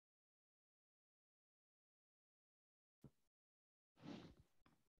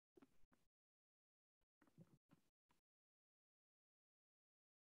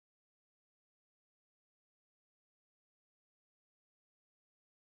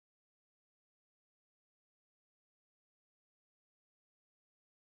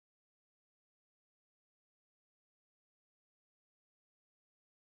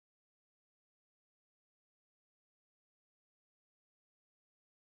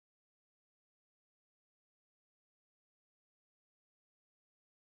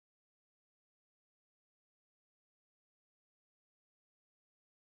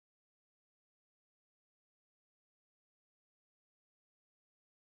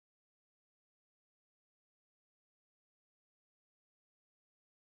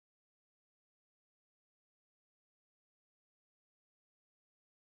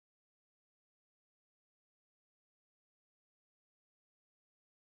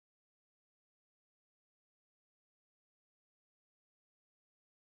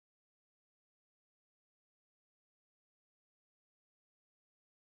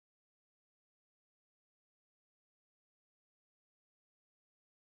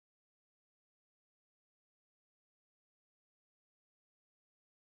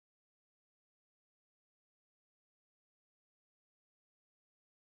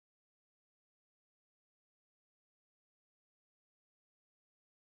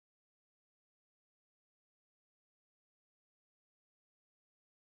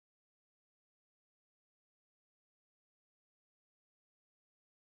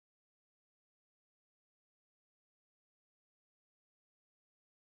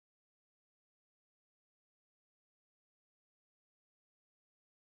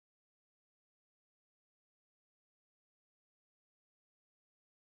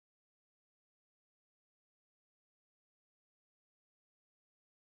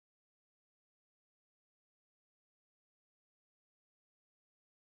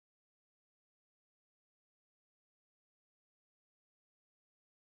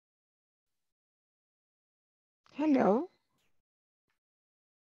Hello.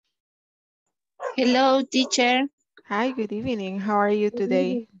 Hello, teacher. Hi, good evening. How are you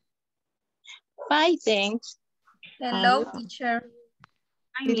today? Fine, thanks. Hello, Awesome. teacher.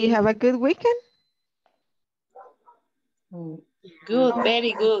 Did you have a good weekend? Good,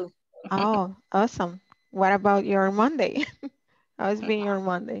 very good. Oh, awesome. What about your Monday? How's been your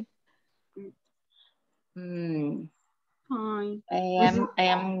Monday? Mm, Fine. I Was it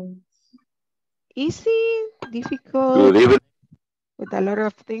am easy, difficult, Good evening. with a lot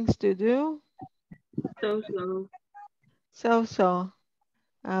of things to do? So. So.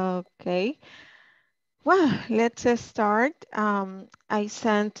 Okay. Well, let's start. I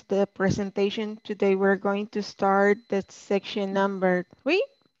sent the presentation today. We're going to start the section number 3,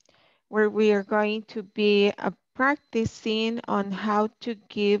 where we are going to be practicing on how to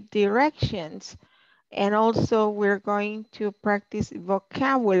give directions. And also we're going to practice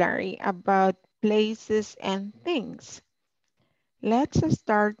vocabulary about places and things. Let's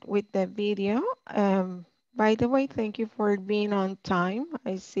start with the video. By the way, thank you for being on time.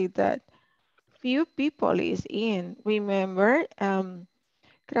 I see that few people is in. Remember,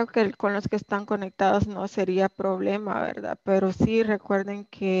 creo que con los que están conectados no sería problema, ¿verdad? Pero sí recuerden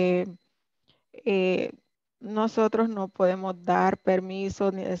que eh, nosotros no podemos dar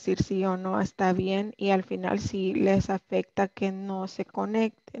permiso ni decir sí o no está bien y al final sí les afecta que no se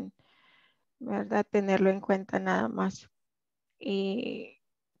conecten, ¿verdad? Tenerlo en cuenta nada más. Y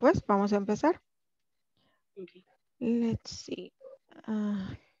pues vamos a empezar. Okay. Let's see.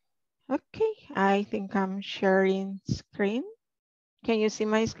 Okay, I think I'm sharing screen. Can you see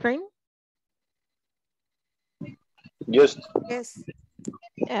my screen? Just Yes.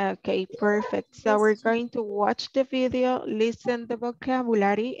 Okay, perfect. So we're going to watch the video, listen the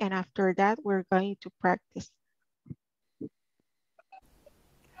vocabulary, and after that, we're going to practice.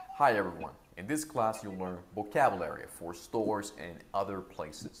 Hi everyone. In this class, you'll learn vocabulary for stores and other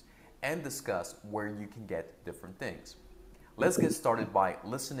places and discuss where you can get different things. Let's get started by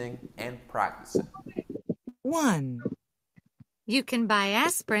listening and practicing. 1. You can buy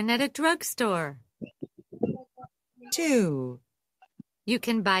aspirin at a drugstore. 2. You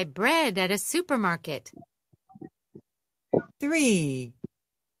can buy bread at a supermarket. 3.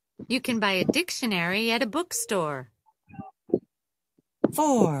 You can buy a dictionary at a bookstore.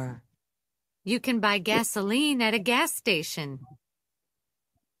 4. You can buy gasoline at a gas station.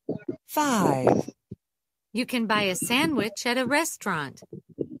 5. You can buy a sandwich at a restaurant.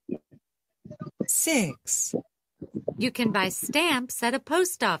 6. You can buy stamps at a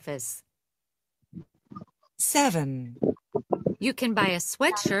post office. 7. You can buy a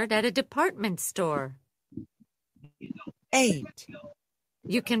sweatshirt at a department store. 8.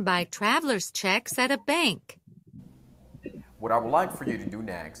 You can buy traveler's checks at a bank. What I would like for you to do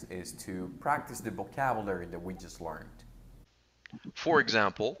next is to practice the vocabulary that we just learned. For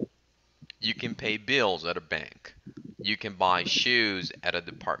example, you can pay bills at a bank. You can buy shoes at a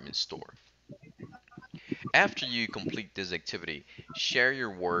department store. After you complete this activity, share your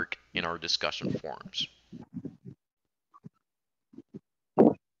work in our discussion forums.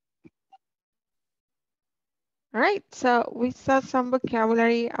 All right, so we saw some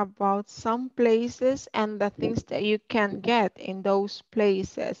vocabulary about some places and the things that you can get in those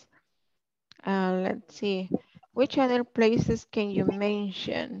places. Let's see, which other places can you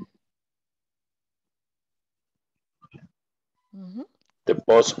mention? the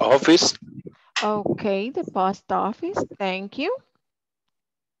post office, Okay, the post office, thank you.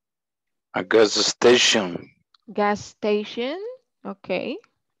 a gas station, Gas station, okay.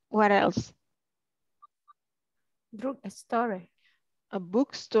 What else? Drugstore. A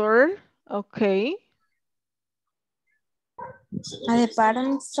bookstore, okay. a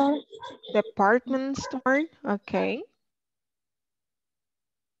department store. Department store, okay.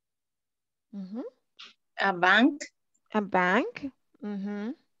 A bank. A bank,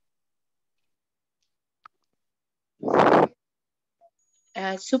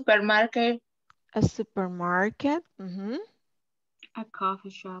 A supermarket. A supermarket, A coffee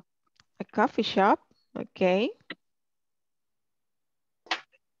shop. A coffee shop, okay.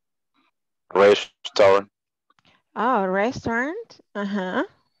 restaurant, Oh, restaurant,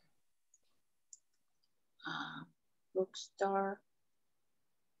 Bookstore.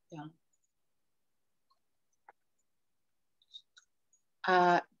 Yeah.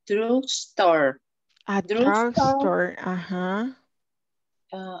 A drugstore. A Drugstore. drugstore, A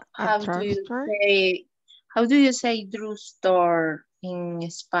How do you drugstore. say? How do you say drugstore in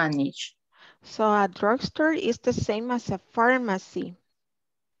Spanish? So a drugstore is the same as a pharmacy.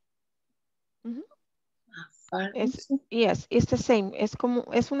 A Yes, it's the same. Es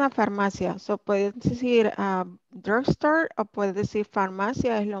una farmacia. So puedes decir drugstore o puedes decir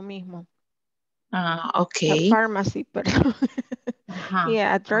farmacia, es lo mismo. Okay. Pharmacy, perdón. Ajá.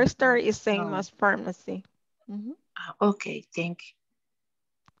 Yeah, a drugstore is same No. as pharmacy. Mhm. Okay, thank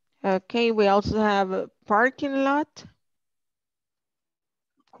you. Okay, we also have a parking lot.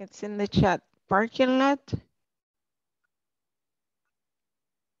 It's in the chat. Parking lot.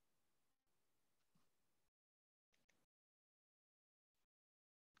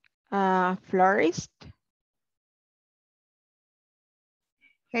 Florist.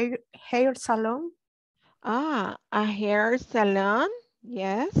 Hair salon. A hair salon.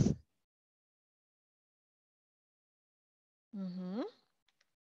 Yes. Mhm.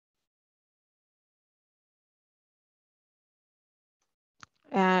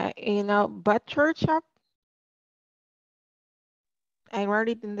 Butcher shop. I wrote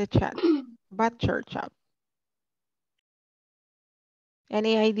it in the chat. Butcher shop.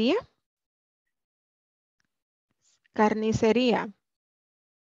 Any idea? Carnicería.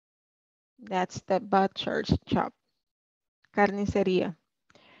 That's the butcher shop. Carnicería.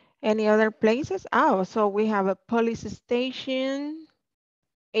 Any other places? Oh, so we have a police station,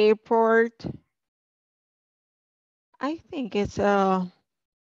 airport. I think it's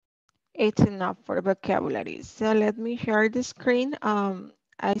enough for vocabulary. So let me share the screen.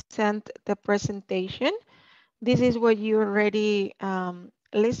 I sent the presentation. This is what you already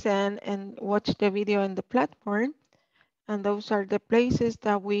listen and watch the video in the platform. And those are the places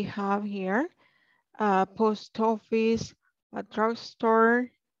that we have here. Post office, a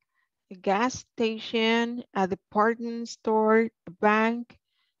drugstore, a gas station, a department store, a bank,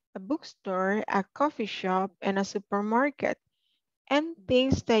 a bookstore, a coffee shop, and a supermarket, and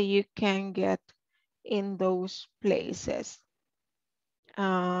things that you can get in those places.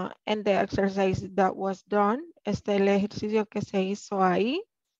 And the exercise that was done, el ejercicio que se hizo ahí,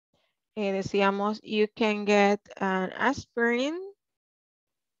 decíamos, you can get an aspirin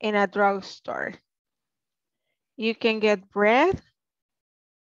in a drugstore. You can get bread.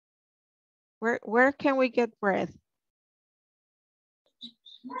 Where can we get bread?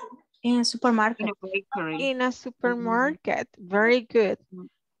 In a supermarket. In a bakery. In a supermarket. Very good.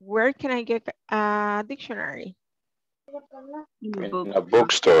 Where can I get a dictionary? In a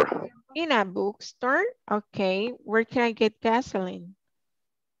bookstore. In a bookstore. Okay. Where can I get gasoline?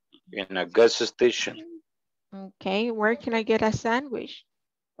 In a gas station. Okay. Where can I get a sandwich?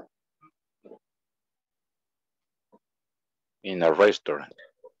 In a restaurant.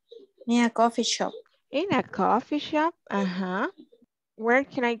 In a coffee shop. In a coffee shop. Where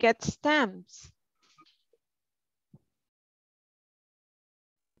can I get stamps?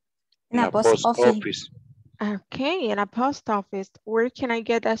 In a post office. Okay, in a post office. Where can I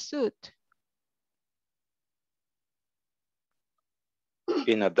get a suit?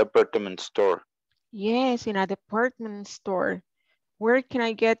 In a department store. Yes, in a department store. Where can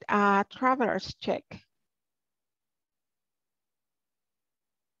I get a traveler's check?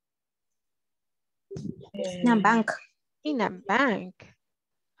 In a bank. In a bank.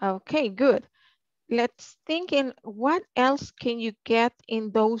 Okay, good. Let's think in what else can you get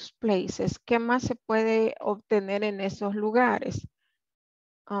in those places? ¿Qué más se puede obtener en esos lugares?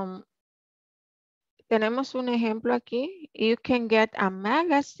 Tenemos un ejemplo aquí. You can get a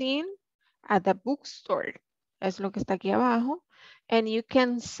magazine at the bookstore. Es lo que está aquí abajo. And you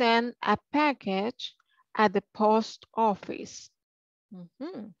can send a package at the post office.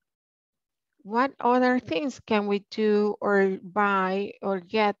 What other things can we do or buy or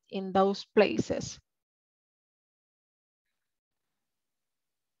get in those places?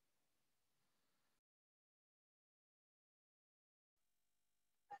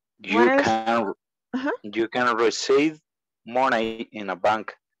 You can receive money in a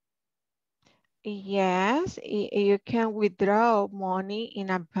bank. Yes, you can withdraw money in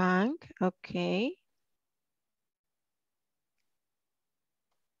a bank. Okay.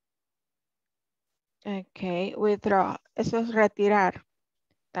 Okay, withdraw. Eso es retirar.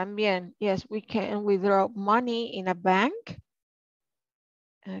 También, yes, we can withdraw money in a bank.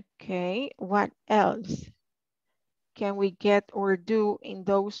 Okay, what else can we get or do in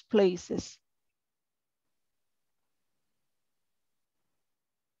those places?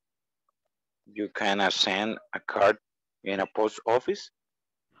 You can send a card in a post office.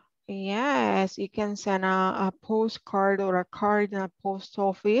 Yes, you can send a postcard or a card in a post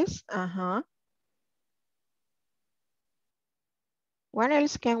office. What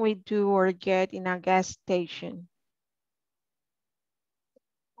else can we do or get in a gas station?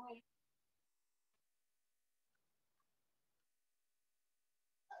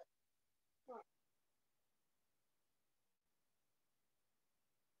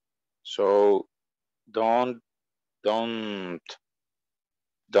 So don't don't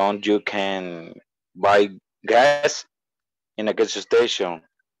you can buy gas in a gas station.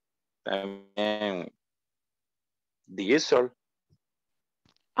 También diesel.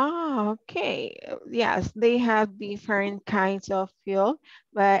 Oh, okay. Yes, they have different kinds of fuel,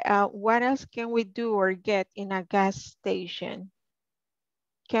 but what else can we do or get in a gas station?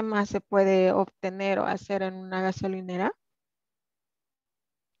 ¿Qué más se puede obtener o hacer en una gasolinera?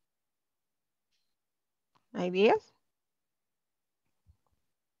 Ideas?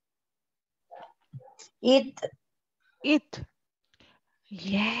 Eat. Eat.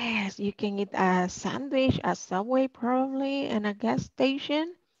 Yes, you can eat a sandwich, a Subway probably, in a gas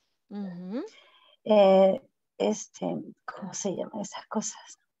station. Mhm. ¿Cómo se llaman esas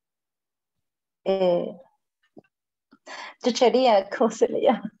cosas? Chuchería, ¿cómo se le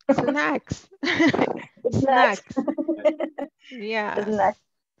llama? Snacks. Snacks. Snacks. Yes. Snacks.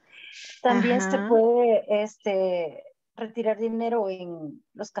 También se Ajá. puede retirar dinero en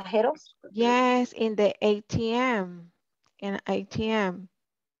los cajeros. Yes, in the ATM. In ATM.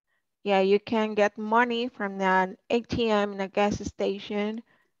 Yeah, you can get money from that ATM in a gas station.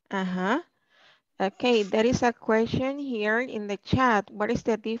 Uh-huh. Okay, there is a question here in the chat. What is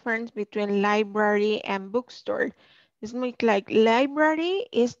the difference between library and bookstore? It's like library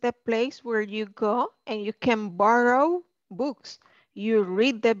is the place where you go and you can borrow books. You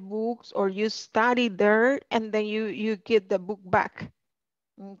read the books or you study there and then you get the book back.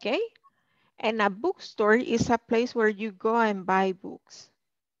 Okay? And a bookstore is a place where you go and buy books.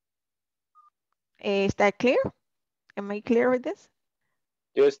 Is that clear? Am I clear with this?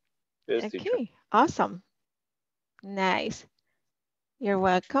 Yes, yes, teacher. Okay, awesome. Nice. You're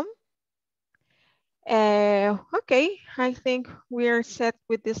welcome. Okay, I think we are set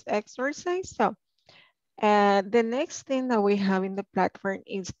with this exercise. So the next thing that we have in the platform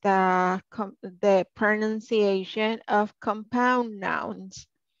is the pronunciation of compound nouns.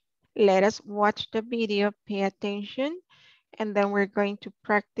 Let us watch the video, pay attention, and then we're going to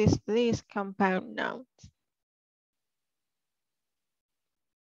practice these compound nouns.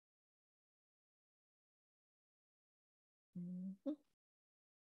 Mhm.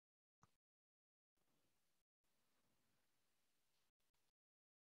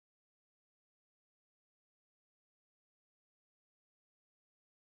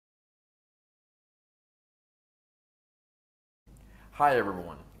 Hi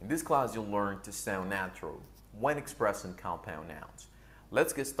everyone. In this class you'll learn to sound natural when expressing compound nouns.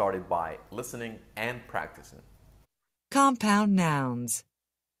 Let's get started by listening and practicing. Compound nouns.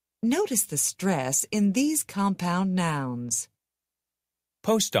 Notice the stress in these compound nouns.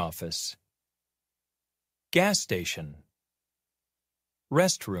 Post office, gas station,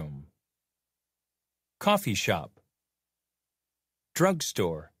 restroom, coffee shop,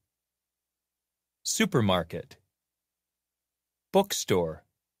 drugstore, supermarket, bookstore,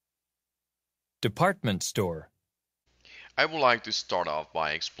 department store. I would like to start off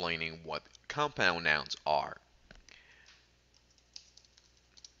by explaining what compound nouns are.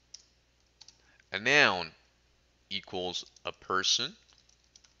 A noun equals a person,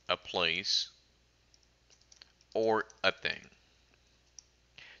 a place, or a thing.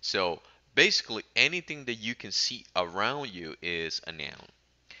 So basically anything that you can see around you is a noun.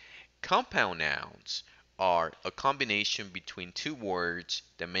 Compound nouns are a combination between two words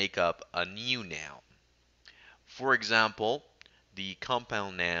that make up a new noun. For example, the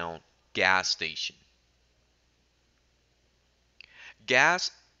compound noun gas station.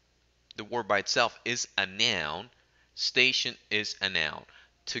 Gas, the word by itself, is a noun. Station is a noun.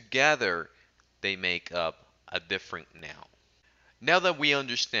 Together, they make up a different noun. Now that we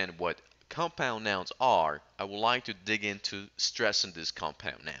understand what compound nouns are, I would like to dig into stressing these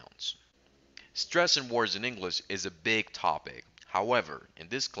compound nouns. Stressing words in English is a big topic. However, in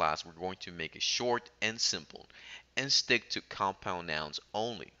this class, we're going to make it short and simple and stick to compound nouns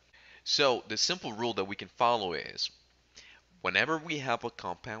only. So the simple rule that we can follow is whenever we have a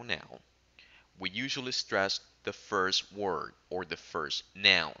compound noun, we usually stress the first word or the first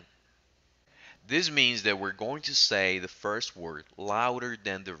noun. This means that we're going to say the first word louder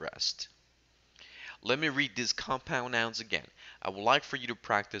than the rest. Let me read these compound nouns again. I would like for you to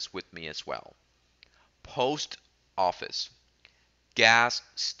practice with me as well. Post office, gas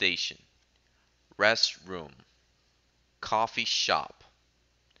station, restroom, coffee shop,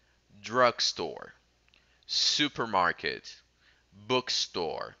 drugstore, supermarket,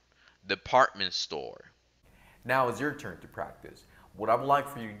 bookstore, department store. Now it's your turn to practice. What I would like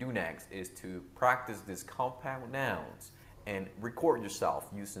for you to do next is to practice these compound nouns and record yourself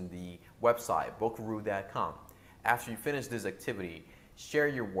using the website bokaroo.com. After you finish this activity, share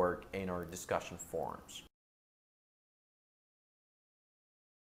your work in our discussion forums.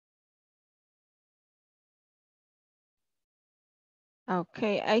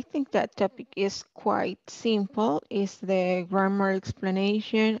 Okay, I think that topic is quite simple. It's the grammar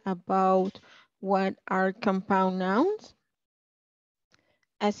explanation about what are compound nouns.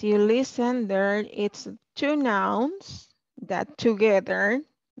 As you listen there, it's two nouns that together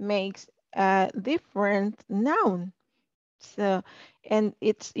makes a different noun. So, and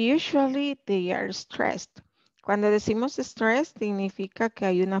it's usually they are stressed. Cuando decimos stress, significa que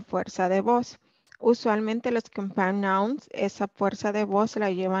hay una fuerza de voz. Usualmente los compound nouns, esa fuerza de voz la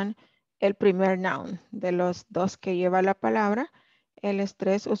llevan el primer noun. De los dos que lleva la palabra, el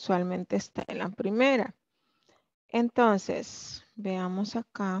estrés usualmente está en la primera. Entonces, veamos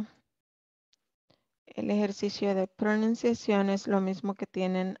acá. El ejercicio de pronunciación es lo mismo que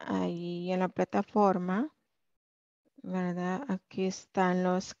tienen ahí en la plataforma, ¿verdad? Aquí están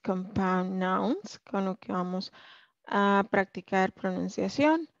los compound nouns con lo que vamos a practicar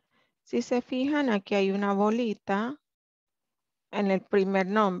pronunciación. Si se fijan, aquí hay una bolita en el primer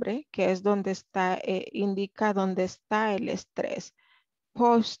nombre, que es donde está, indica dónde está el estrés.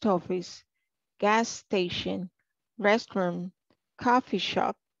 Post office, gas station, restroom, coffee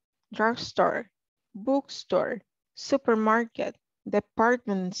shop, drugstore, bookstore, supermarket,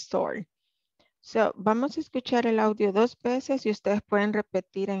 department store. So, vamos a escuchar el audio 2 veces y ustedes pueden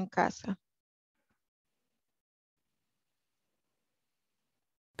repetir en casa.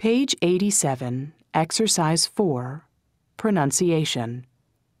 Page 87, Exercise 4, Pronunciation.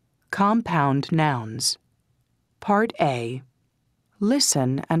 Compound Nouns. Part A.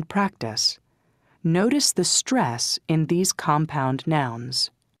 Listen and practice. Notice the stress in these compound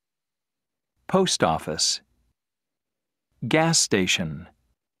nouns. Post office. Gas station.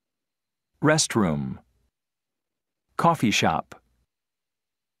 Restroom. Coffee shop.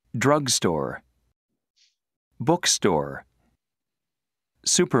 Drugstore. Bookstore.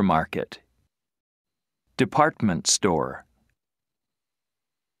 Supermarket. Department store.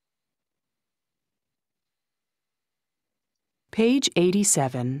 Page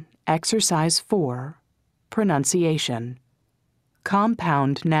 87, Exercise 4, Pronunciation.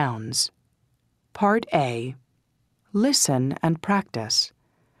 Compound Nouns. Part A. Listen and practice.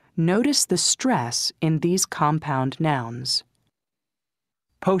 Notice the stress in these compound nouns.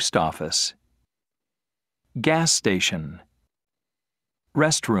 Post office. Gas station.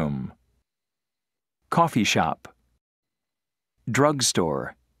 Restroom. Coffee shop.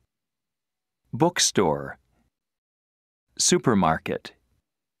 Drugstore. Bookstore. Supermarket.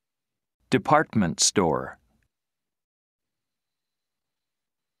 Department store.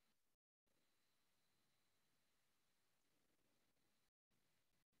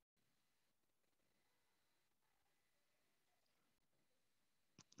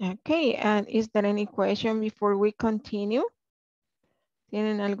 Okay, and is there any question before we continue?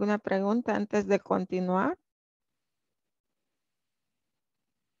 ¿Tienen alguna pregunta antes de continuar?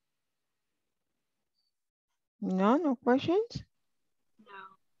 No, no questions?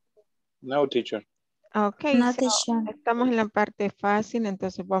 No, teacher. Okay, No, so teacher. estamos en la parte fácil,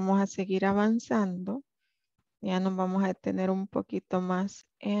 entonces vamos a seguir avanzando. Ya nos vamos a detener un poquito más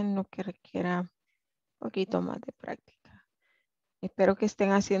en lo que requiera un poquito más de práctica. Espero que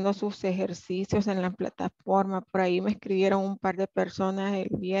estén haciendo sus ejercicios en la plataforma. Por ahí me escribieron un par de personas el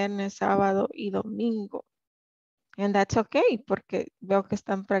viernes, sábado y domingo. And that's okay, porque veo que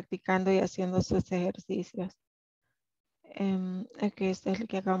están practicando y haciendo sus ejercicios. Ok, este es el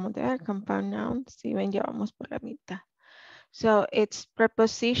que acabamos de ver, compound noun. Si ven, ya vamos por la mitad. So it's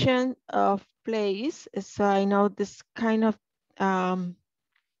preposition of place. So I know this kind of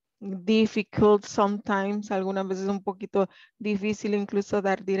difficult sometimes, algunas veces un poquito difícil incluso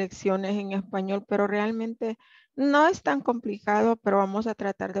dar direcciones en español, pero realmente no es tan complicado, pero vamos a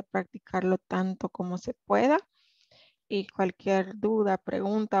tratar de practicarlo tanto como se pueda. Y cualquier duda,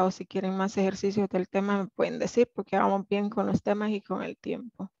 pregunta o si quieren más ejercicios del tema me pueden decir porque vamos bien con los temas y con el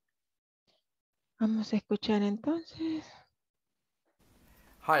tiempo. Vamos a escuchar entonces.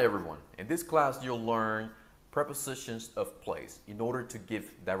 Hi everyone. In this class you'll learn prepositions of place in order to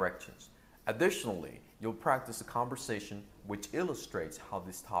give directions. Additionally, you'll practice a conversation which illustrates how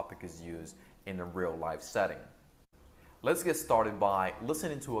this topic is used in a real life setting. Let's get started by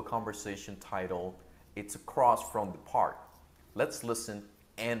listening to a conversation titled It's Across from the Park. Let's listen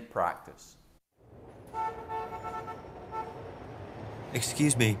and practice.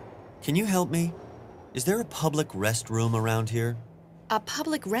 Excuse me, can you help me? Is there a public restroom around here? A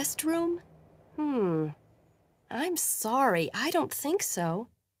public restroom? I'm sorry, I don't think so.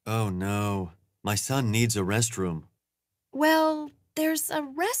 Oh no, my son needs a restroom. Well, There's a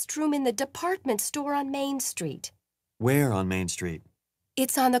restroom in the department store on Main Street. Where on Main Street?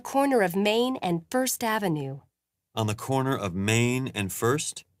 It's on the corner of Main and First Avenue. On the corner of Main and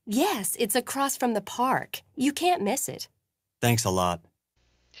First? Yes, it's across from the park. You can't miss it. Thanks a lot.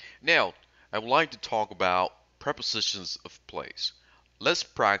 Now, I would like to talk about prepositions of place. Let's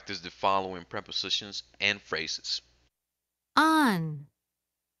practice the following prepositions and phrases. On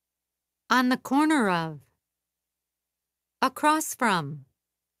the corner of, across from,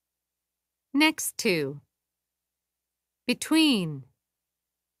 next to, between.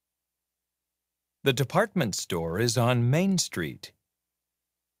 The department store is on Main Street.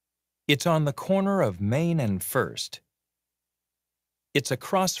 It's on the corner of Main and First. It's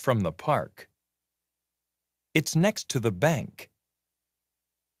across from the park. It's next to the bank.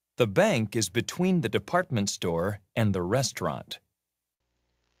 The bank is between the department store and the restaurant.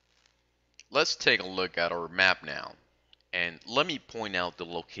 Let's take a look at our map now, and let me point out the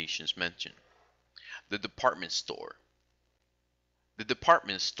locations mentioned. The department store. The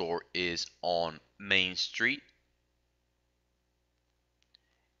department store is on Main Street.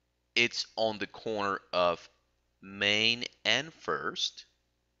 It's on the corner of Main and First.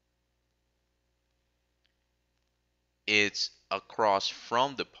 It's across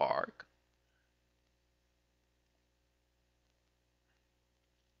from the park.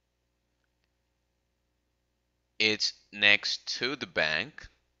 It's next to the bank.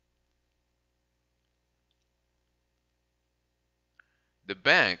 The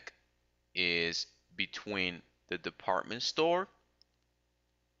bank is between the department store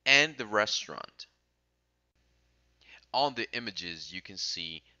and the restaurant. On the images, you can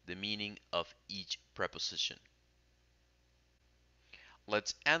see the meaning of each preposition.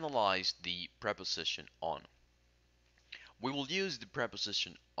 Let's analyze the preposition on. We will use the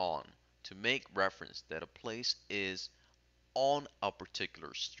preposition on to make reference that a place is on a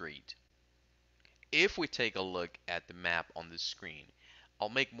particular street. If we take a look at the map on the screen, I'll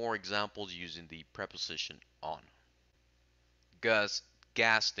make more examples using the preposition on. Gus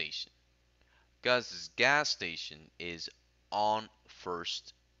gas station. Gus's gas station is on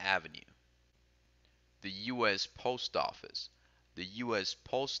First Avenue. The U.S. Post Office. The U.S.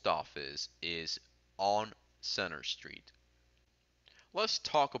 Post Office is on Center Street. Let's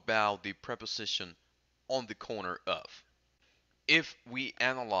talk about the preposition on the corner of. If we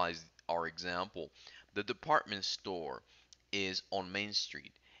analyze our example, the department store is on Main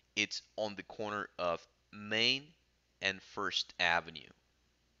Street. It's on the corner of Main and First Avenue.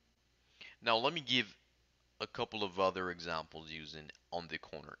 Now let me give a couple of other examples using on the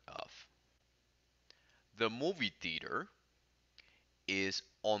corner of. The movie theater is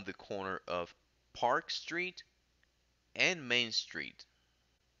on the corner of Park Street and Main Street.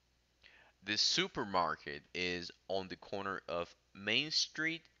 The supermarket is on the corner of Main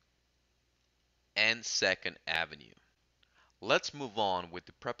Street and 2nd Avenue. Let's move on with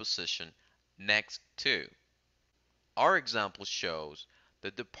the preposition next to. Our example shows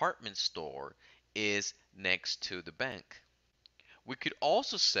the department store is next to the bank. We could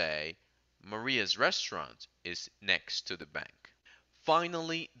also say Maria's restaurant is next to the bank.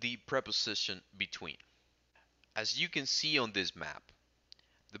 Finally, the preposition between. As you can see on this map,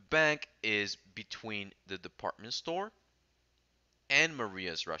 the bank is between the department store and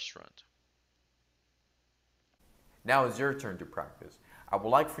Maria's restaurant. Now it's your turn to practice. I would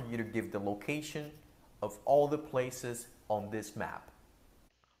like for you to give the location of all the places on this map.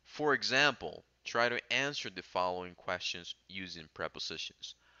 For example, try to answer the following questions using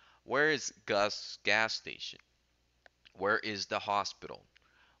prepositions. Where is Gus gas station? Where is the hospital?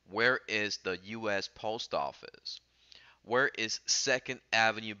 Where is the U.S. Post Office? Where is 2nd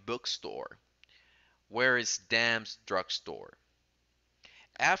Avenue bookstore? Where is Dam's drugstore?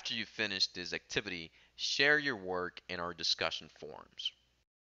 After you finish this activity, share your work in our discussion forums.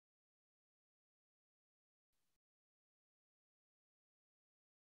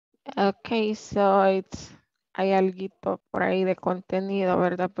 Okay, so hay alguito por ahí de contenido,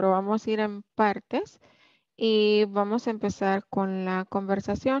 ¿verdad? Pero vamos a ir en partes y vamos a empezar con la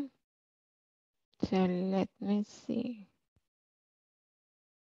conversación. So let me see.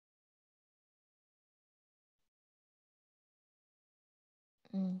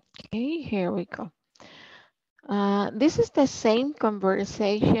 Okay, here we go. This is the same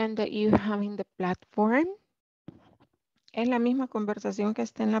conversation that you have in the platform. Es la misma conversación que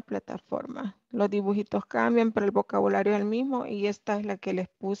está en la plataforma. Los dibujitos cambian, pero el vocabulario es el mismo y esta es la que les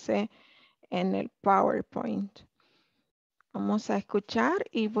puse en el PowerPoint. Vamos a escuchar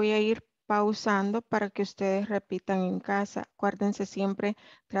y voy a ir pausando para que ustedes repitan en casa. Acuérdense siempre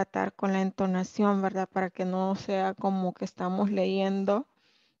tratar con la entonación, ¿verdad? Para que no sea como que estamos leyendo,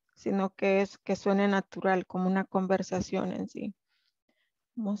 sino que es que suene natural, como una conversación en sí.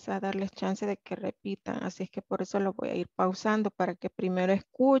 Vamos a darles chance de que repitan, así es que por eso lo voy a ir pausando para que primero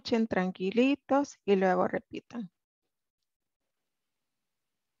escuchen tranquilitos y luego repitan.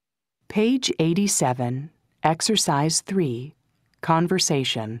 Page 87, Exercise 3,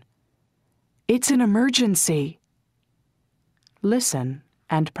 Conversation. It's an emergency. Listen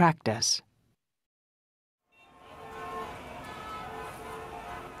and practice.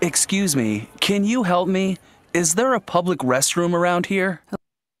 Excuse me, can you help me? Is there a public restroom around here?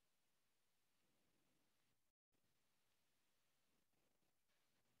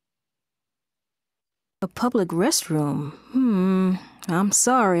 A public restroom? I'm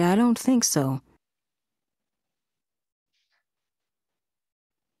sorry, I don't think so.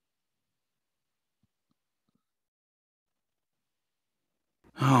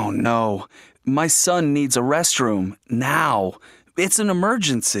 Oh no, my son needs a restroom, now. It's an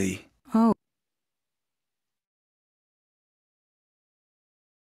emergency. Oh.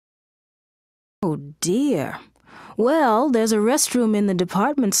 Oh dear. Well, there's a restroom in the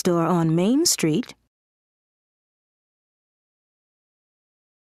department store on Main Street.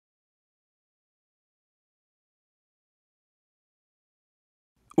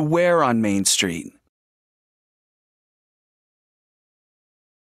 Where on Main Street?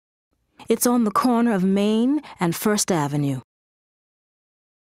 It's on the corner of Main and First Avenue.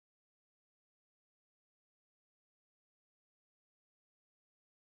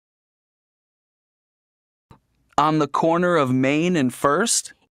 On the corner of Main and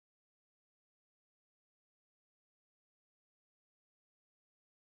First?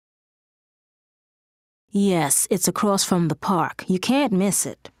 Yes, it's across from the park. You can't miss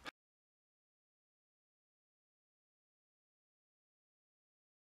it.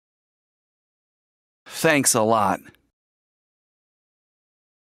 Thanks a lot.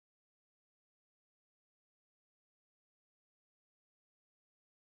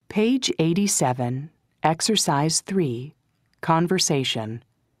 Page 87, Exercise 3, Conversation.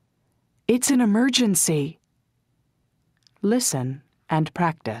 It's an emergency. Listen and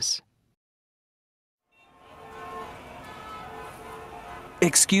practice.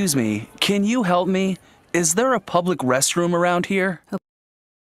 Excuse me, can you help me? Is there a public restroom around here?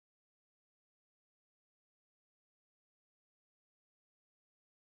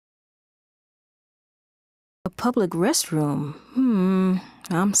 A public restroom?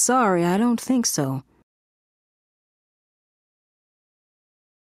 I'm sorry, I don't think so.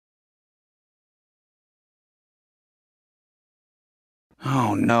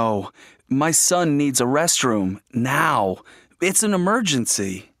 Oh no, my son needs a restroom, now. It's an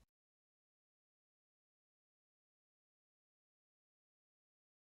emergency.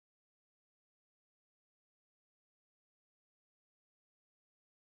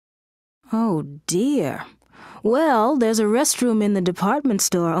 Oh dear. Well, there's a restroom in the department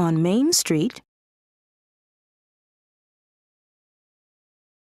store on Main Street.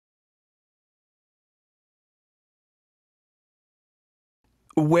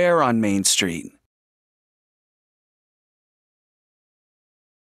 Where on Main Street?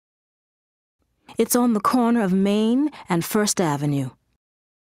 It's on the corner of Main and First Avenue.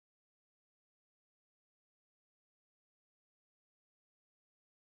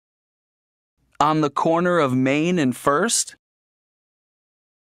 On the corner of Main and First?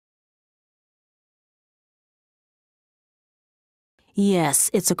 Yes,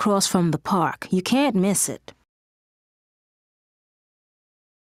 it's across from the park. You can't miss it.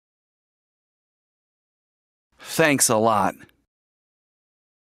 Thanks a lot.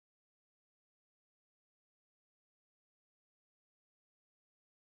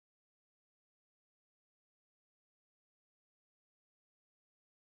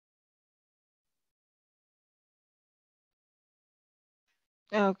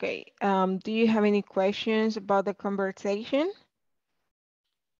 Okay, do you have any questions about the conversation?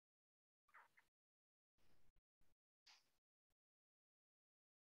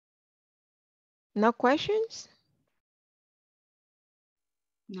 No questions?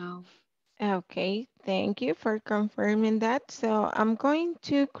 No. Okay, thank you for confirming that. So I'm going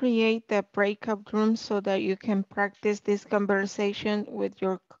to create the breakout room so that you can practice this conversation with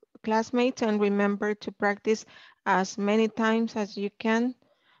your classmates, and remember to practice as many times as you can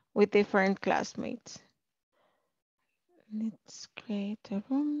with different classmates. Let's create the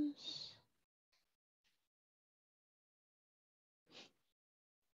rooms.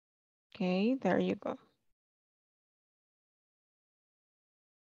 Okay, there you go.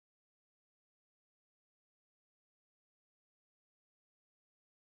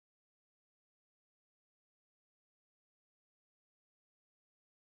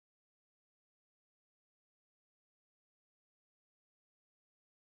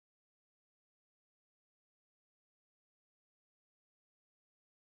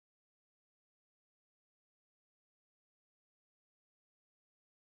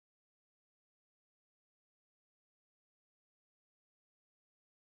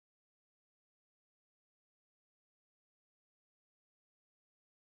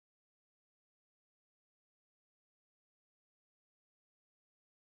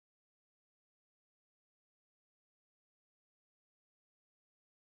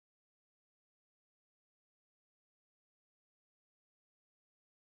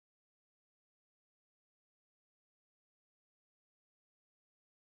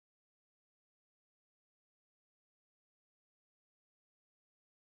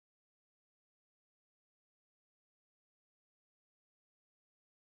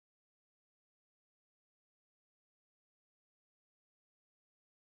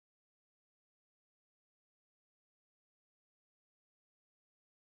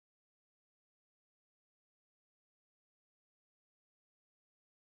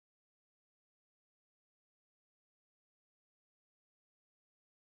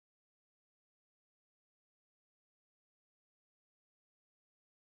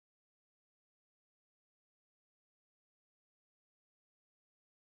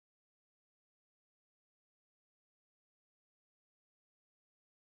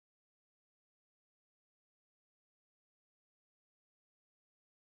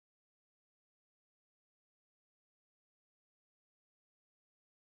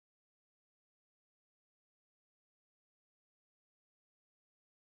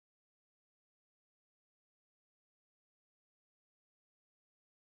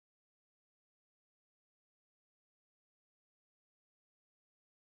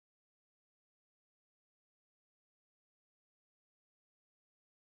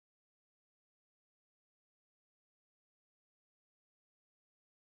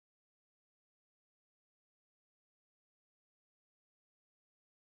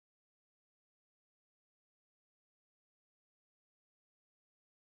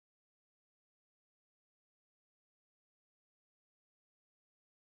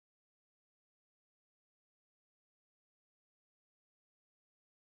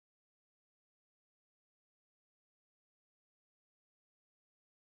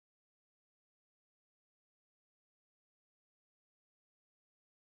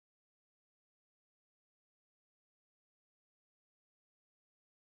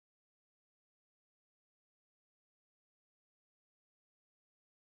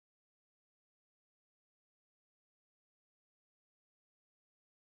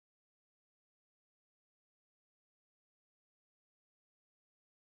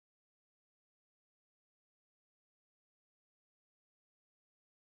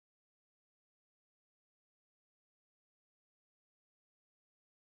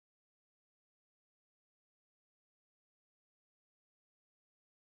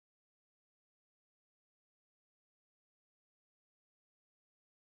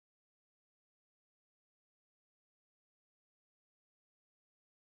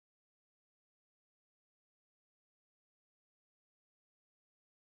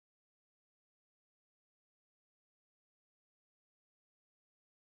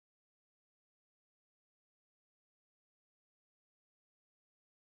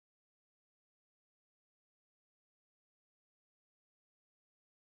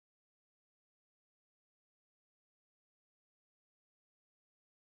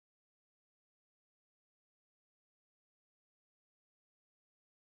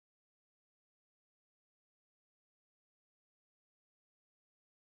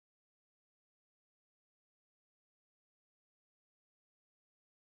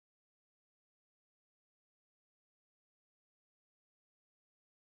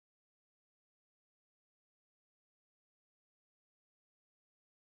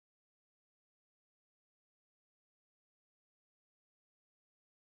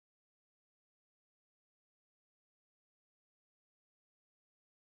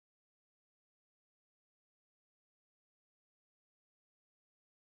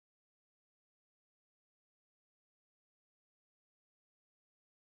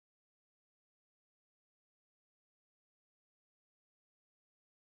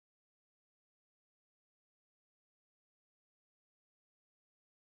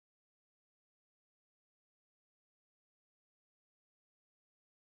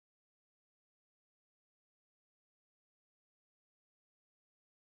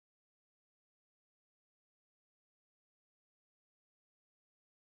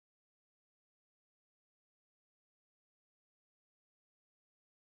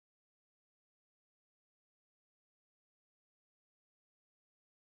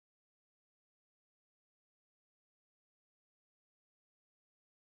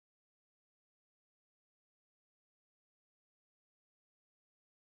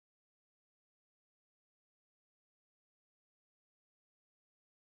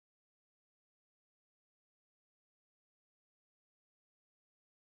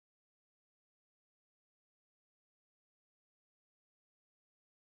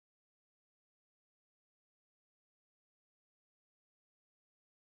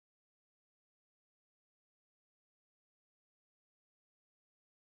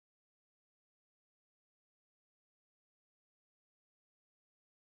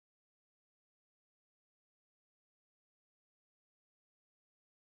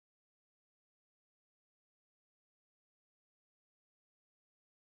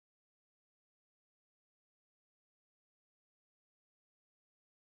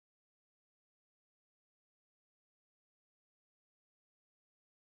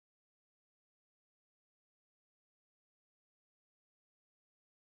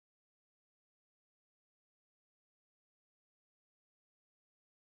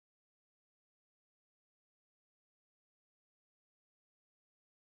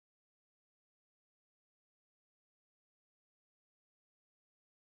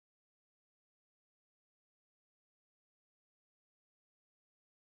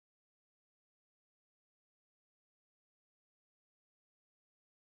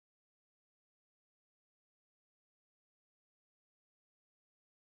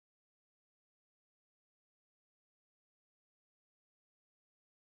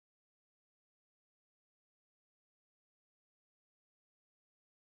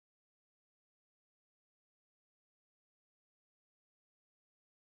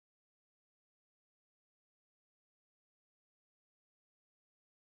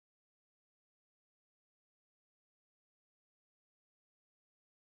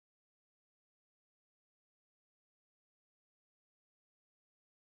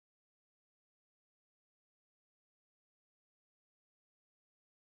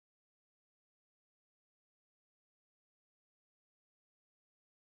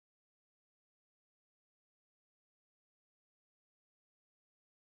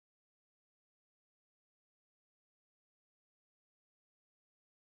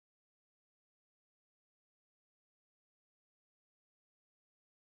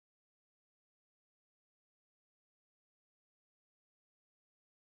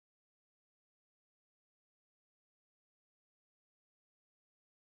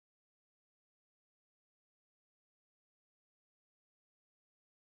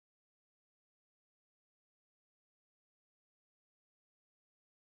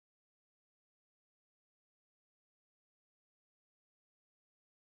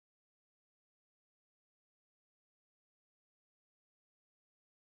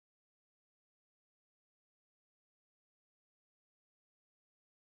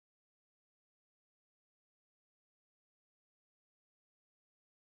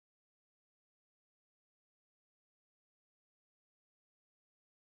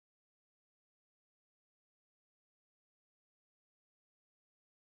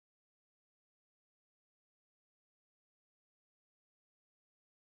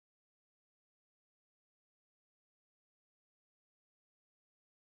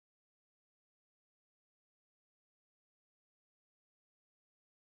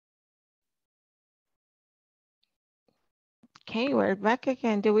 Okay, we're back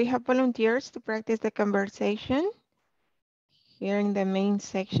again. Do we have volunteers to practice the conversation? Here in the main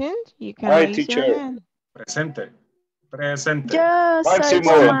section, you can Hi, raise your teacher. hand. Presente. Presente. Yo soy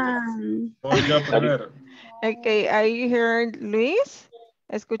Máximo. Juan. Voy yo primero. Okay, I heard Luis.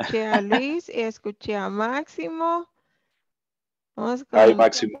 Escuché a Luis y escuché a Máximo. Vamos con... Hi,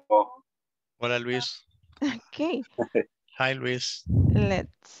 Máximo. Hola, Luis. Okay. Hi, Luis.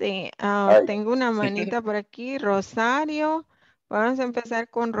 Let's see. Hi. Tengo una manita por aquí. Rosario. Vamos a empezar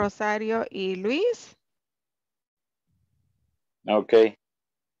con Rosario y Luis. Okay.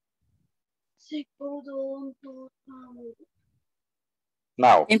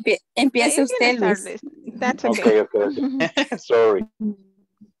 Now. Empiece usted, Luis. That's okay. Okay. Sorry.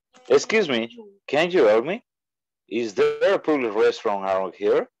 Excuse me. Can you help me? Is there a public restaurant around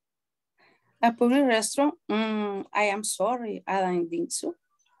here? A public restaurant? I am sorry. I don't think so.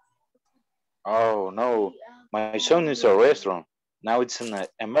 Oh, no. My son needs a restaurant. Now it's an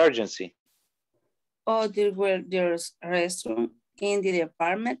emergency. Oh, there's a restaurant in the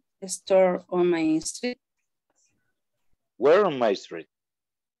department store on my street. Where on my street?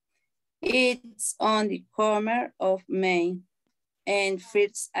 It's on the corner of Main and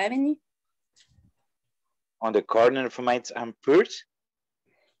First Avenue. On the corner of Mainz and First?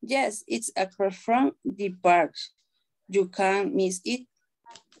 Yes, it's across from the park. You can't miss it.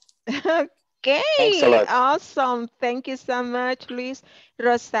 Okay, awesome. Thank you so much, Luis.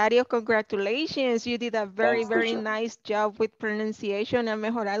 Rosario, congratulations. You did a very, very nice job with pronunciation. Ha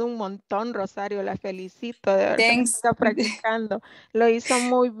mejorado un montón, Rosario. La felicito. De verdad. Thanks. Está practicando. Lo hizo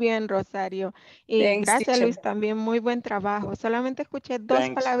muy bien, Rosario. Y Thanks, gracias, teacher. Luis, también muy buen trabajo. Solamente escuché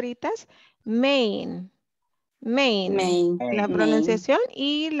dos palabritas. Main. La pronunciación.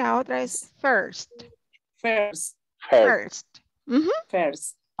 Y la otra es first. First.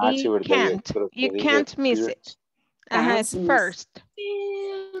 You can't miss it. It's first.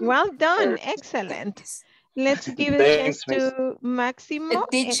 Well done, excellent. Let's give a chance to Máximo.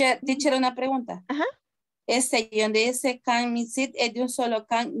 Teacher, una pregunta. Y donde dice can't miss it, es de un solo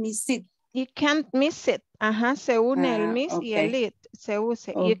can't miss it. You can't miss it. Se une el miss y el it. Se use.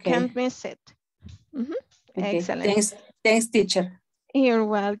 You can't miss it. Excellent. Thanks, teacher. You're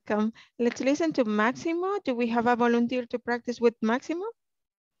welcome. Let's listen to Máximo. Do we have a volunteer to practice with Máximo?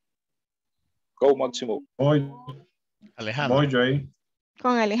 Go, Máximo. Alejandro. Voy yo ahí.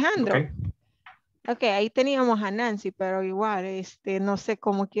 Con Alejandro. Okay. Ok, ahí teníamos a Nancy, pero igual, no sé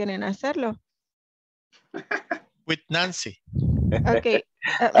cómo quieren hacerlo. With Nancy. Ok,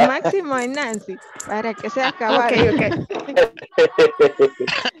 Máximo y Nancy, para que se acabe.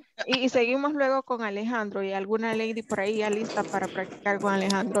 Y seguimos luego con Alejandro y alguna lady por ahí ya lista para practicar con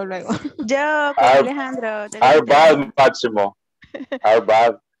Alejandro luego. Yo con Alejandro. Our bad, Máximo. Our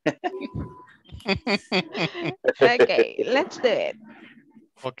bad. Okay, let's do it.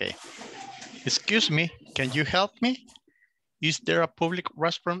 Okay. Excuse me, can you help me? Is there a public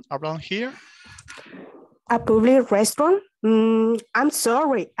restaurant around here? A public restaurant? I'm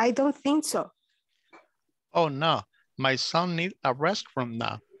sorry, I don't think so. Oh no, my son needs a restaurant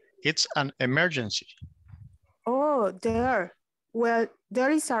now. It's an emergency. Oh, there. Well,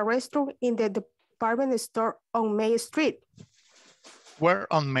 there is a restaurant in the department store on Main Street. Where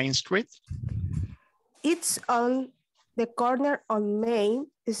on Main Street? It's on the corner on Main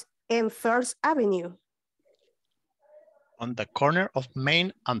and First Avenue. On the corner of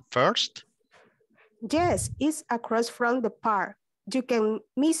Main and First? Yes, it's across from the park. You can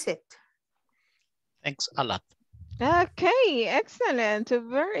miss it. Thanks a lot. Okay, excellent. A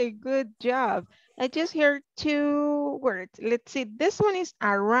very good job. I just heard two words. Let's see. This one is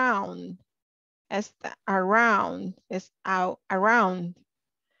around. Around. It's out. Around.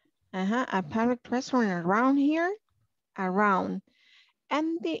 A public restaurant around here. Around.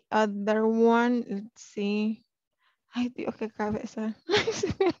 And the other one, let's see. Ay, Dios, qué cabeza. Ay, se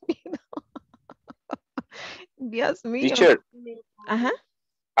me olvidó. Dios mío. Teacher.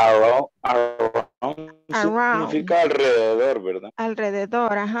 Around significa alrededor, ¿verdad?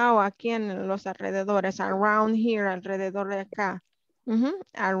 Alrededor, o aquí en los alrededores. Around here, alrededor de acá.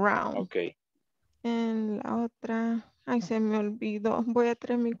 Around. Ok. En la otra, ay, se me olvidó. Voy a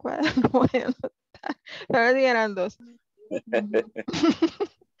traer mi cuaderno, voy a anotar. Pero sí eran dos.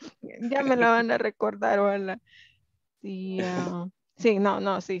 Ya me la van a recordar, ojalá. Sí,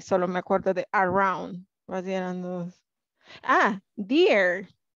 sí, solo me acuerdo de around. Así eran dos. Dear.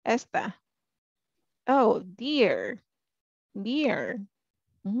 Esta. Oh, dear. Dear.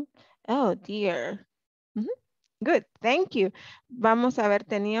 Oh, dear. Good, thank you. Vamos a ver,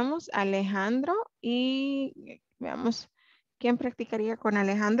 teníamos a Alejandro y veamos, ¿quién practicaría con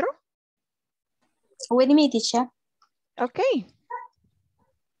Alejandro? With me, teacher. Okay.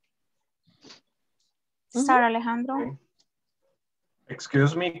 Sara Alejandro.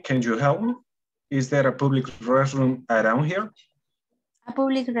 Excuse me, can you help me? Is there a public restroom around here? A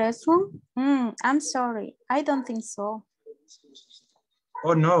public restroom? I'm sorry. I don't think so.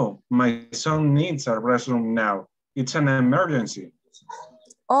 Oh no, my son needs a restroom now. It's an emergency.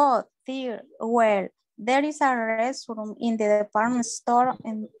 Oh, dear. Well, there is a restroom in the department store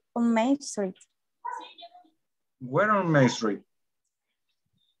on Main Street. Where on Main Street?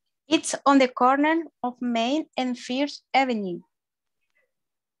 It's on the corner of Main and First Avenue.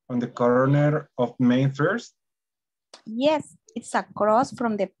 On the corner of Main First? Yes, it's across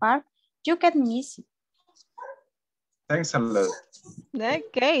from the park. You can miss it. Thanks a lot.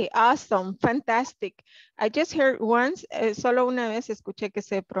 Okay, awesome, fantastic. I just heard once, solo una vez escuché que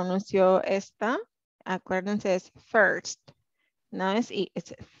se pronunció esta. Acuérdense, es first. No es I,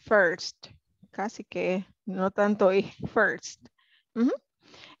 it's first. Casi que no tanto I, first.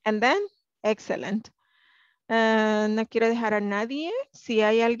 And then, excellent. No quiero dejar a nadie. Si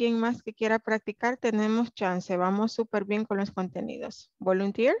hay alguien más que quiera practicar, tenemos chance. Vamos súper bien con los contenidos.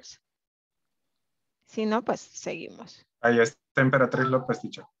 Volunteers. Si no, pues seguimos. Ahí está Emperatriz López,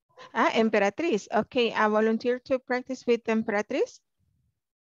 teacher. Emperatriz. Okay, I volunteer to practice with Emperatriz.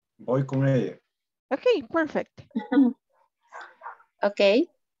 Voy con ella. Okay, perfect. Okay.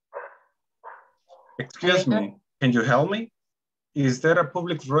 Excuse me, can you help me? Is there a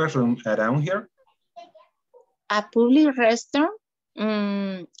public restroom around here? A public restroom?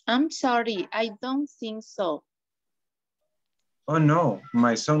 I'm sorry, I don't think so. Oh no,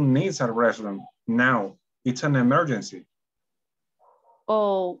 my son needs a restroom now. It's an emergency.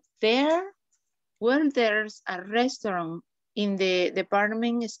 Oh, well, there's a restaurant in the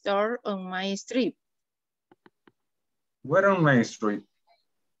department store on my street. Where on Main Street?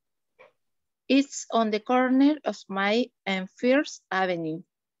 It's on the corner of Main and First Avenue.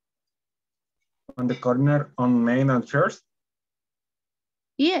 On the corner on Main and First?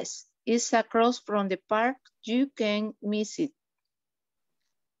 Yes, it's across from the park. You can miss it.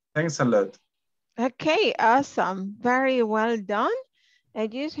 Thanks a lot. Okay, awesome. Very well done. I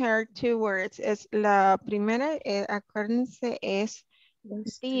just heard two words. Es la primera, acuérdense, es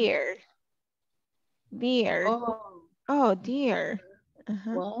dear. Dear. Oh, dear.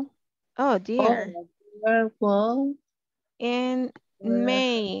 Well, oh, dear. Well. And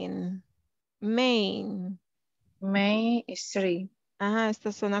Main. Main. Main Street.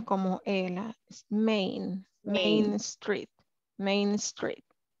 Esta suena como ela. Main. Main Street. Main Street.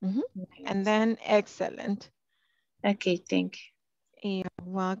 And then excellent. Okay, thank you. You're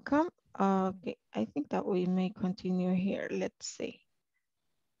welcome. Okay, I think that we may continue here. Let's see.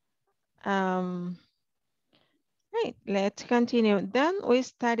 Right, let's continue. Then we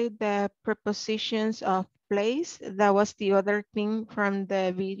studied the prepositions of place. That was the other thing from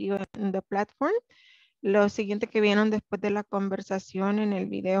the video in the platform. Lo siguiente que vieron después de la conversación en el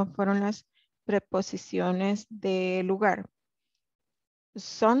video fueron las preposiciones de lugar.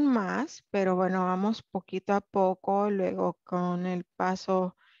 Son más, pero bueno, vamos poquito a poco, luego con el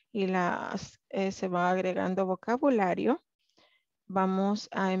paso y se va agregando vocabulario. Vamos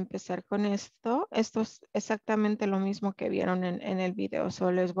a empezar con esto. Esto es exactamente lo mismo que vieron en el video.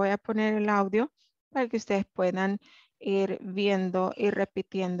 Solo les voy a poner el audio para que ustedes puedan ir viendo y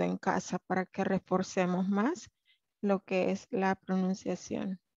repitiendo en casa para que reforcemos más lo que es la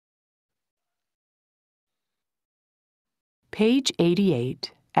pronunciación. Page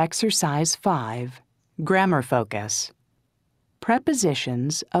 88, Exercise 5, Grammar Focus.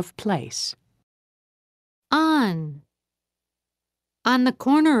 Prepositions of place. On the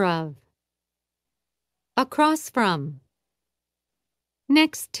corner of, across from,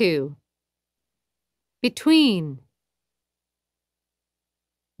 next to, between.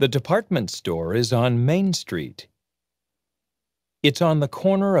 The department store is on Main Street. It's on the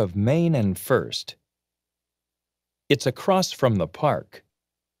corner of Main and First. It's across from the park.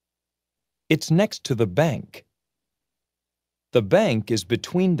 It's next to the bank. The bank is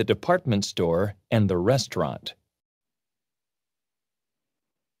between the department store and the restaurant.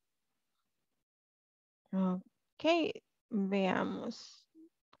 Okay, veamos.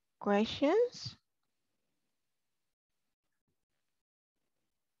 Questions?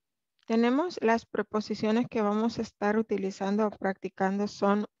 Tenemos las preposiciones que vamos a estar utilizando o practicando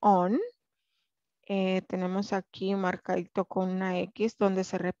son on. Tenemos aquí marcadito con una X donde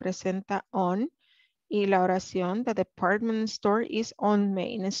se representa on y la oración the department store is on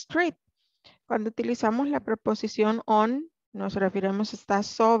Main Street. Cuando utilizamos la preposición on nos referimos a está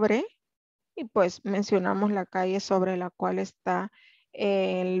sobre y pues mencionamos la calle sobre la cual está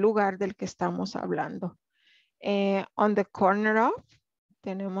el lugar del que estamos hablando. On the corner of,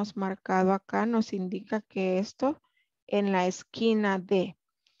 tenemos marcado acá, nos indica que esto en la esquina de.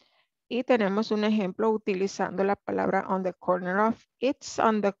 Y tenemos un ejemplo utilizando la palabra on the corner of. It's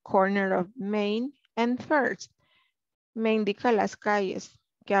on the corner of Main and First. Me indica las calles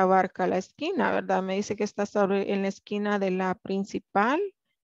que abarca la esquina, ¿verdad? Me dice que está en la esquina de la principal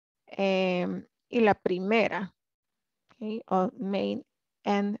y la primera. Okay, of Main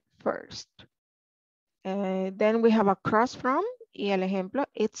and First. Then we have across from, y el ejemplo,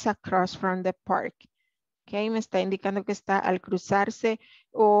 it's across from the park. Okay, me está indicando que está al cruzarse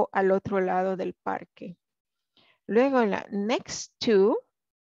o al otro lado del parque. Luego en la next to,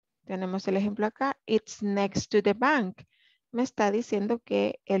 tenemos el ejemplo acá, it's next to the bank. Me está diciendo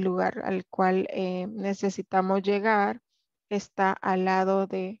que el lugar al cual necesitamos llegar está al lado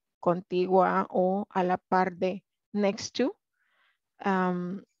de contigua o a la par de next to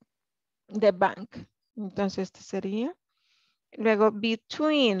the bank. Entonces este sería. Luego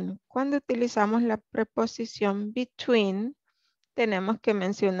between. Cuando utilizamos la preposición between, tenemos que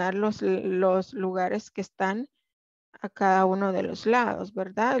mencionar los lugares que están a cada uno de los lados,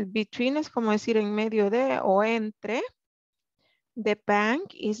 ¿verdad? El between es como decir en medio de o entre. The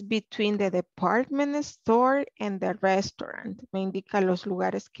bank is between the department store and the restaurant. Me indica los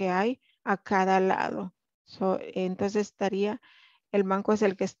lugares que hay a cada lado. Entonces estaría, el banco es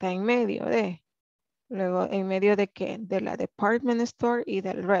el que está en medio de. Luego, ¿en medio de qué? De la department store y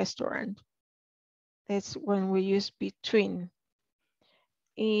del restaurant. That's when we use between.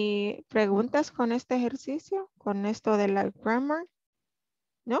 ¿Y preguntas con este ejercicio? ¿Con esto de la grammar?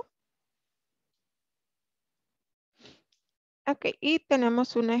 ¿No? Ok, y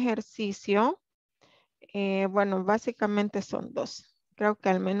tenemos un ejercicio. Bueno, básicamente son dos. Creo que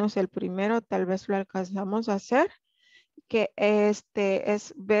al menos el primero tal vez lo alcanzamos a hacer. Que es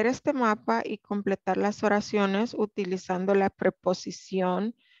ver este mapa y completar las oraciones utilizando la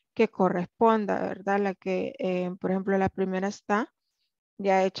preposición que corresponda, ¿verdad? La que, por ejemplo, la primera está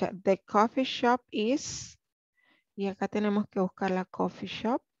ya hecha. The coffee shop is, y acá tenemos que buscar la coffee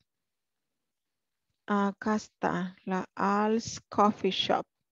shop. Acá está, la Al's Coffee Shop.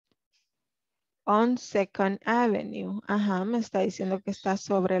 On Second Avenue. Ajá, me está diciendo que está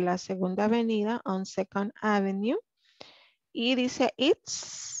sobre la segunda avenida, on Second Avenue. Y dice,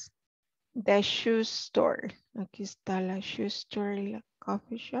 it's the shoe store. Aquí está la shoe store y la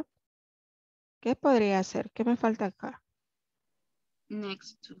coffee shop. ¿Qué podría ser? ¿Qué me falta acá?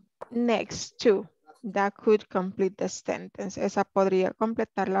 Next to. Next to. That could complete the sentence. Esa podría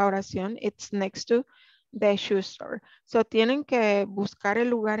completar la oración. It's next to the shoe store. So tienen que buscar el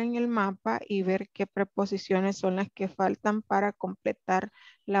lugar en el mapa y ver qué preposiciones son las que faltan para completar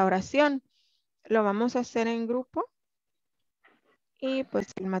la oración. Lo vamos a hacer en grupo. Y pues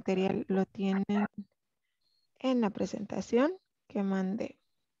el material lo tienen en la presentación que mandé.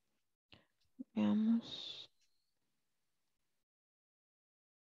 Veamos.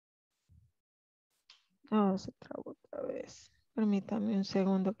 Oh, se trabó otra vez. Permítame un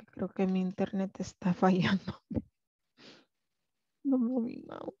segundo que creo que mi internet está fallando. No moví mi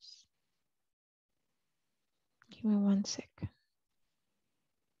mouse. Give me one second.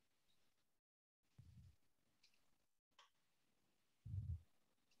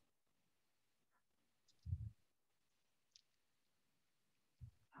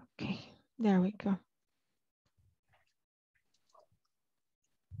 Okay, there we go.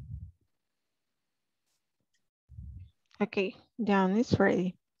 Okay, John is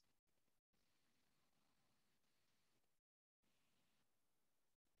ready.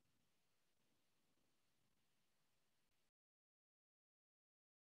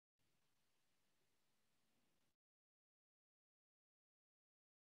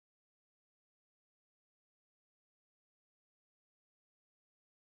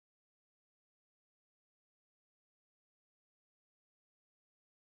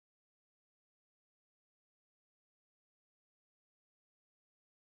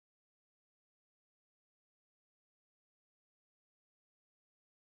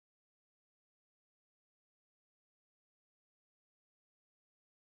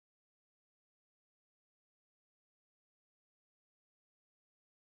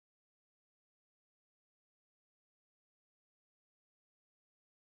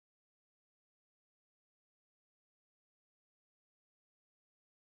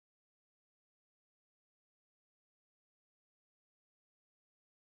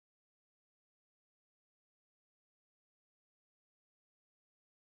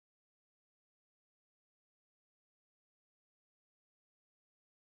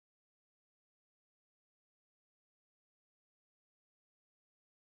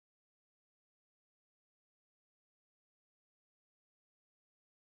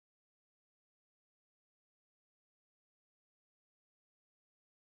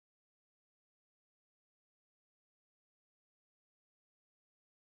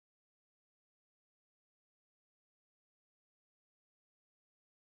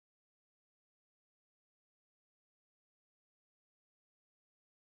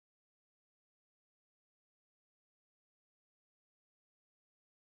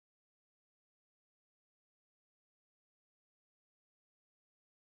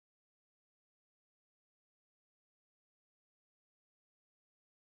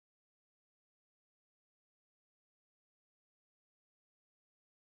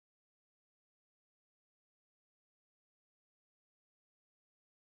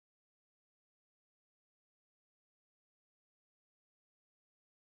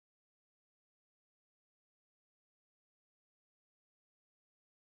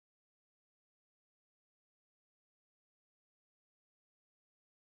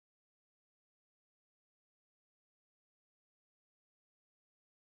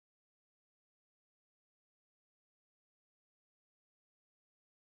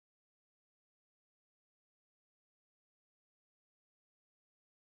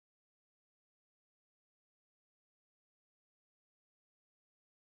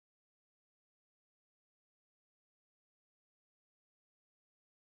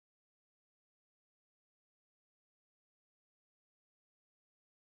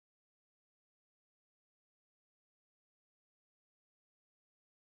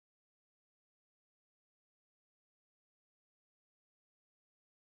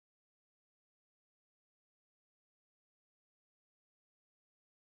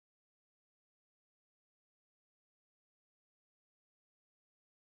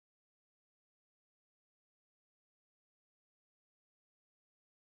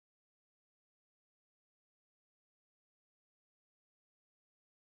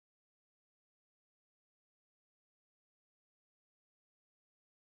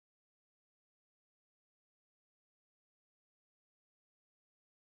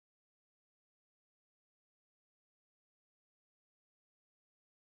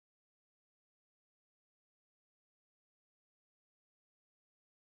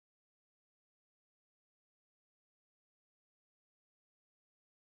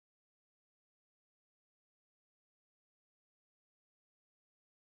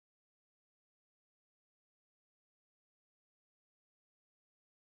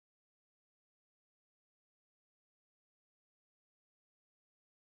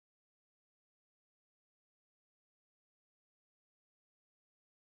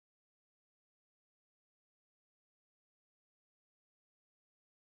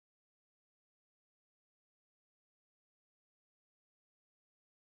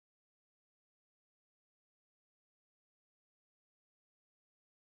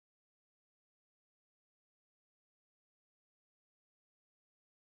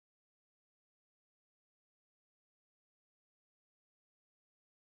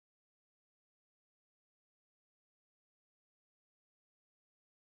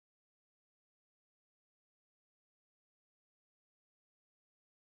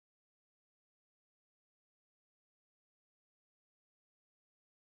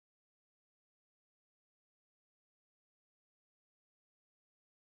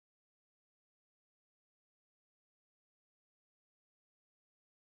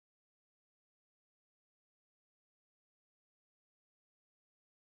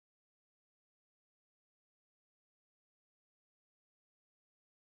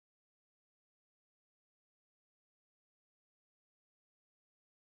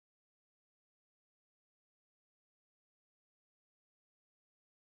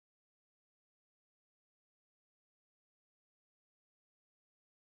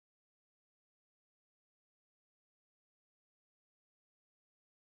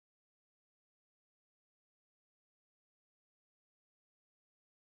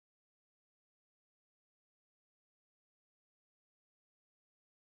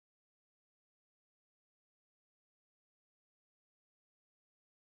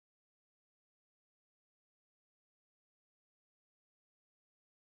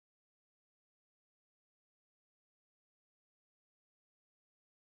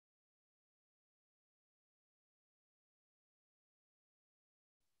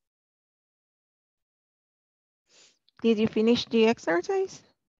 Did you finish the exercise?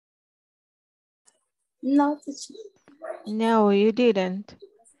 No, teacher. No, you didn't.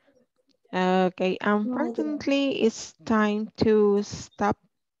 Okay, No, I didn't. unfortunately, it's time to stop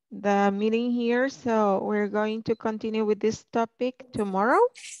the meeting here. So we're going to continue with this topic tomorrow.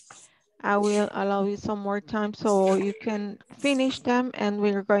 I will allow you some more time so you can finish them, and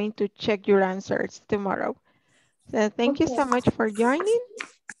we're going to check your answers tomorrow. So thank you so much for joining.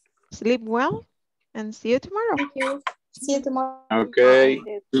 Sleep well and see you tomorrow. Thank you. See you tomorrow. Okay.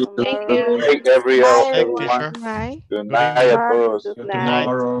 Thank Good you. night, Bye, everyone. Bye. Good Good night evening. a todos. See you Good night.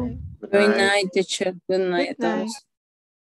 tomorrow. Good night, teacher. Good night Good a night. todos.